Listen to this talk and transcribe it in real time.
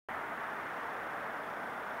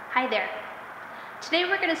Hi there. Today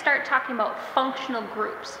we're going to start talking about functional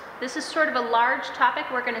groups. This is sort of a large topic.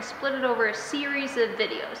 We're going to split it over a series of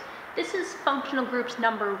videos. This is functional groups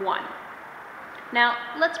number 1. Now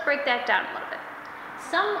let's break that down a little bit.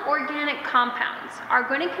 Some organic compounds are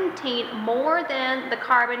going to contain more than the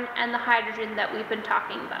carbon and the hydrogen that we've been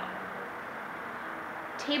talking about.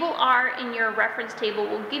 Table R in your reference table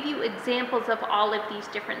will give you examples of all of these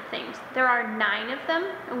different things. There are 9 of them,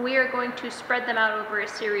 and we are going to spread them out over a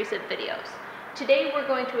series of videos. Today we're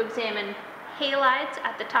going to examine halides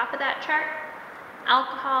at the top of that chart,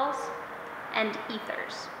 alcohols, and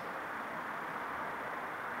ethers.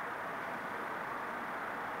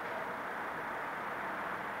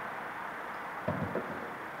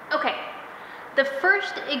 Okay. The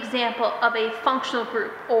first example of a functional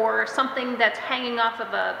group, or something that's hanging off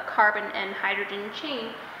of a carbon and hydrogen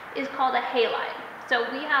chain, is called a halide. So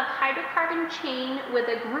we have hydrocarbon chain with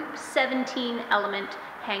a group 17 element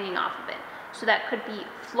hanging off of it. So that could be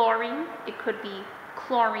fluorine, it could be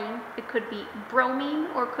chlorine, it could be bromine,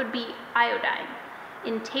 or it could be iodine.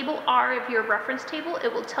 In table R of your reference table,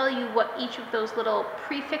 it will tell you what each of those little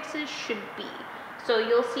prefixes should be. So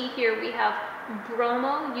you'll see here we have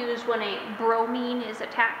bromo used when a bromine is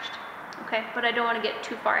attached, okay, but I don't want to get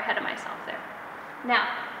too far ahead of myself there. Now,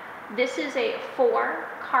 this is a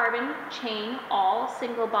 4-carbon chain, all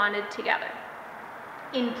single bonded together.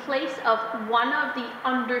 In place of one of the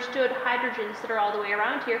understood hydrogens that are all the way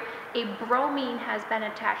around here, a bromine has been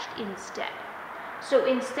attached instead. So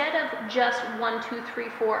instead of just 1, 2, 3,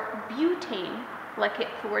 4 butane, like it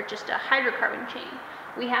were just a hydrocarbon chain,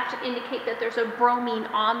 we have to indicate that there's a bromine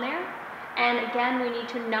on there. And again, we need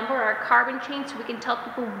to number our carbon chain so we can tell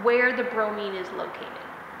people where the bromine is located.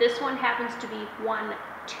 This one happens to be 1,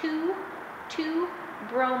 2, 2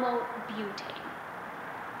 bromobutane.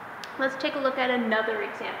 Let's take a look at another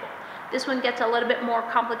example. This one gets a little bit more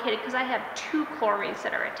complicated because I have 2 chlorines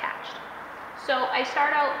that are attached. So I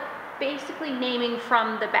start out basically naming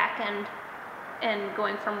from the back end and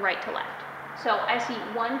going from right to left. So I see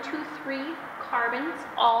 1, 2, 3 carbons,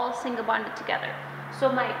 all single bonded together. So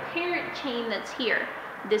my parent chain that's here,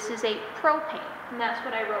 this is a propane, and that's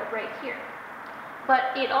what I wrote right here.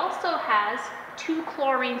 But it also has 2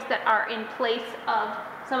 chlorines that are in place of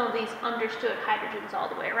some of these understood hydrogens all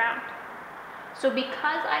the way around. So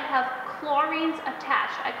because I have chlorines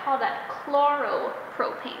attached, I call that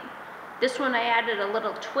chloropropane. This one I added a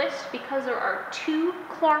little twist because there are 2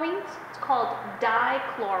 chlorines. It's called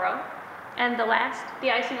dichloro. And the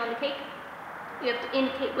icing on the cake, you have to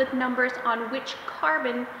indicate with numbers on which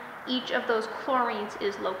carbon each of those chlorines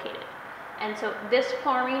is located. And so this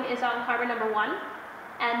chlorine is on carbon number 1,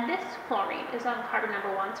 and this chlorine is on carbon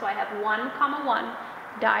number 1. So I have 1, 1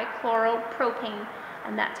 dichloropropane,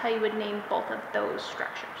 and that's how you would name both of those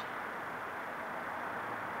structures.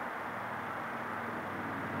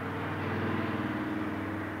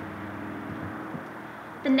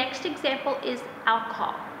 The next example is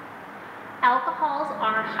alcohol. Alcohols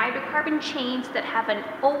are hydrocarbon chains that have an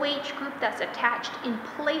OH group that's attached in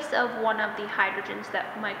place of one of the hydrogens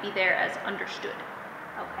that might be there as understood.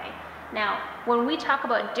 Okay. Now, when we talk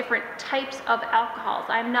about different types of alcohols,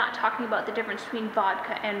 I'm not talking about the difference between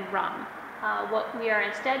vodka and rum. What we are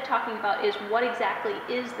instead talking about is what exactly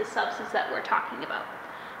is the substance that we're talking about.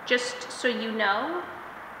 Just so you know,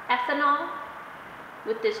 ethanol,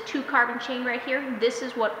 with this 2-carbon chain right here, this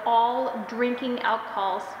is what all drinking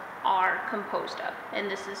alcohols are composed of,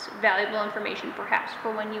 and this is valuable information perhaps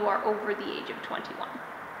for when you are over the age of 21.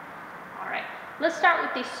 Alright, let's start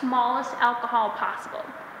with the smallest alcohol possible.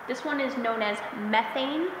 This one is known as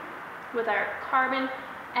methane with our carbon,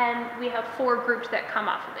 and we have 4 groups that come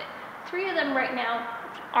off of it. 3 of them right now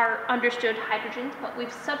are understood hydrogens, but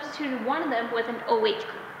we've substituted one of them with an OH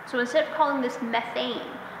group. So instead of calling this methane,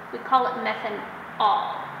 we call it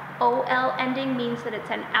methanol. OL ending means that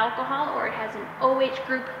it's an alcohol or it has an OH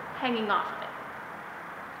group hanging off of it.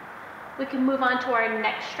 We can move on to our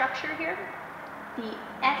next structure here. The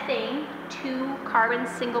ethane, 2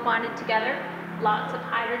 carbons single bonded together, lots of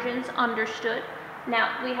hydrogens understood.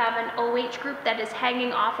 Now we have an OH group that is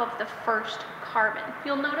hanging off of the first carbon.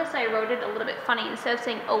 You'll notice I wrote it a little bit funny. Instead of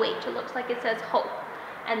saying OH, it looks like it says HO.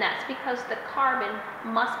 And that's because the carbon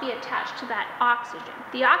must be attached to that oxygen.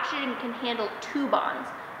 The oxygen can handle 2 bonds.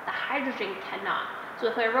 The hydrogen cannot. So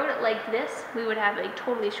if I wrote it like this, we would have a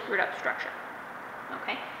totally screwed up structure.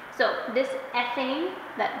 Okay, so this ethane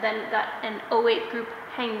that then got an OH group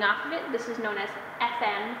hanging off of it, this is known as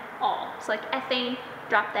ethanol. It's like ethane,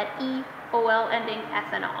 drop that E, OL ending,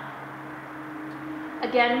 ethanol.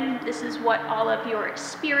 Again, this is what all of your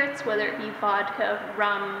spirits, whether it be vodka,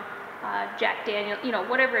 rum, Jack Daniel,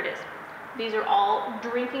 whatever it is, These are all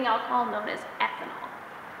drinking alcohol known as ethanol.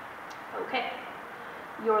 Okay,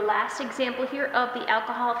 your last example here of the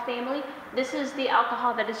alcohol family, this is the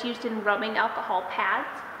alcohol that is used in rubbing alcohol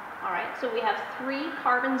pads. All right, so we have 3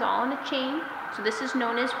 carbons all in a chain, so this is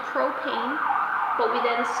known as propane, but we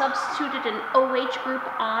then substituted an OH group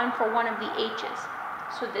on for one of the H's.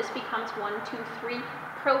 So this becomes 1, 2, 3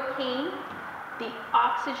 propane. The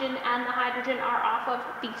oxygen and the hydrogen are off of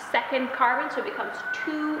the second carbon, so it becomes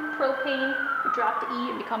 2 propane. We drop the E,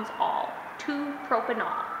 it becomes all 2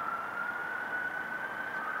 propanol.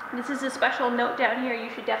 This is a special note down here. You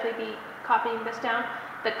should definitely be copying this down.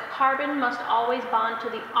 The carbon must always bond to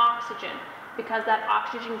the oxygen because that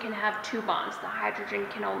oxygen can have 2 bonds. The hydrogen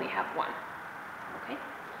can only have 1. Okay.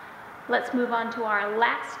 Let's move on to our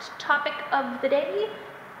last topic of the day.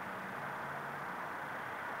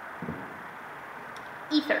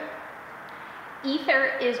 Ether.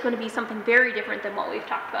 Ether is going to be something very different than what we've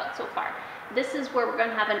talked about so far. This is where we're going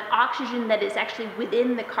to have an oxygen that is actually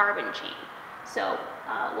within the carbon chain. So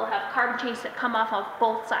we'll have carbon chains that come off of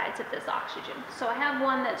both sides of this oxygen. So I have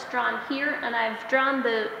one that's drawn here, and I've drawn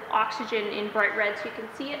the oxygen in bright red so you can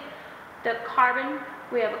see it. The carbon,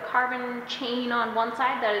 we have a carbon chain on one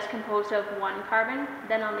side that is composed of 1 carbon.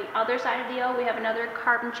 Then on the other side of the O, we have another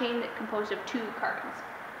carbon chain that's composed of 2 carbons.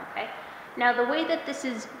 Okay. Now the way that this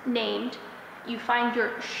is named, you find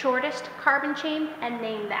your shortest carbon chain and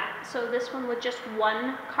name that. So this one with just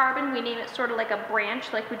 1 carbon, we name it sort of like a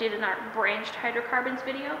branch, like we did in our branched hydrocarbons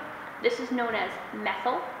video. This is known as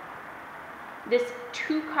methyl. This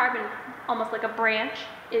 2 carbon, almost like a branch,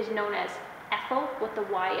 is known as ethyl with the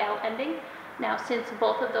YL ending. Now since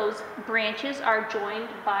both of those branches are joined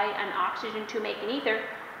by an oxygen to make an ether,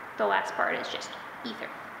 the last part is just ether.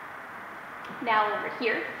 Now over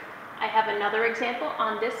here, I have another example.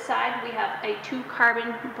 On this side, we have a 2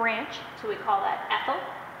 carbon branch, so we call that ethyl.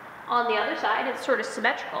 On the other side, it's sort of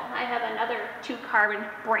symmetrical. I have another 2 carbon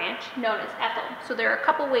branch known as ethyl. So there are a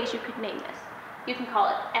couple ways you could name this. You can call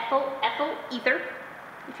it ethyl ether,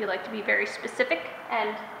 if you like to be very specific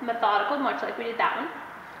and methodical, much like we did that one.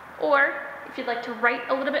 Or if you'd like to write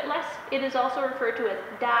a little bit less, it is also referred to as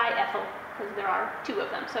diethyl, because there are 2 of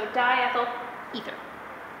them. So diethyl ether.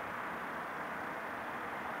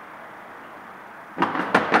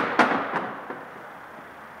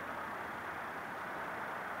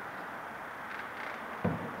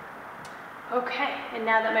 Okay, and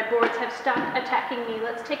now that my boards have stopped attacking me,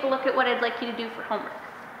 let's take a look at what I'd like you to do for homework.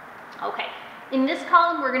 Okay, in this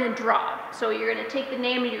column we're going to draw. So you're going to take the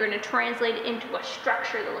name and you're going to translate it into a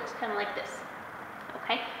structure that looks kind of like this.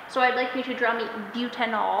 Okay, so I'd like you to draw me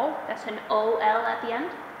butanol, that's an OL at the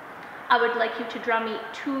end. I would like you to draw me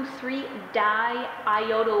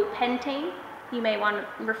 2,3-diiodopentane. You may want to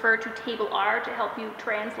refer to table R to help you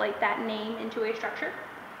translate that name into a structure.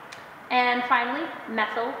 And finally,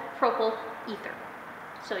 methyl propyl ether.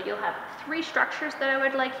 So you'll have 3 structures that I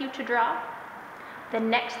would like you to draw. The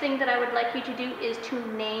next thing that I would like you to do is to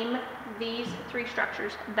name these 3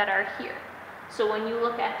 structures that are here. So when you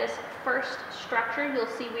look at this first structure, you'll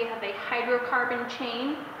see we have a hydrocarbon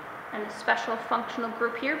chain and a special functional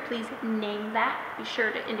group here. Please name that. Be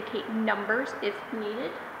sure to indicate numbers if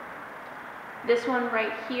needed. This one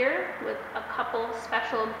right here with a couple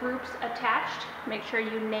special groups attached, make sure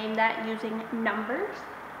you name that using numbers.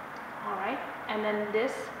 All right, and then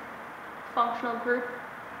this functional group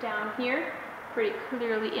down here, pretty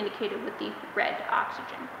clearly indicated with the red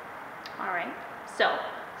oxygen. All right, so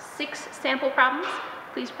 6 sample problems.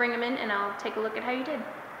 Please bring them in and I'll take a look at how you did.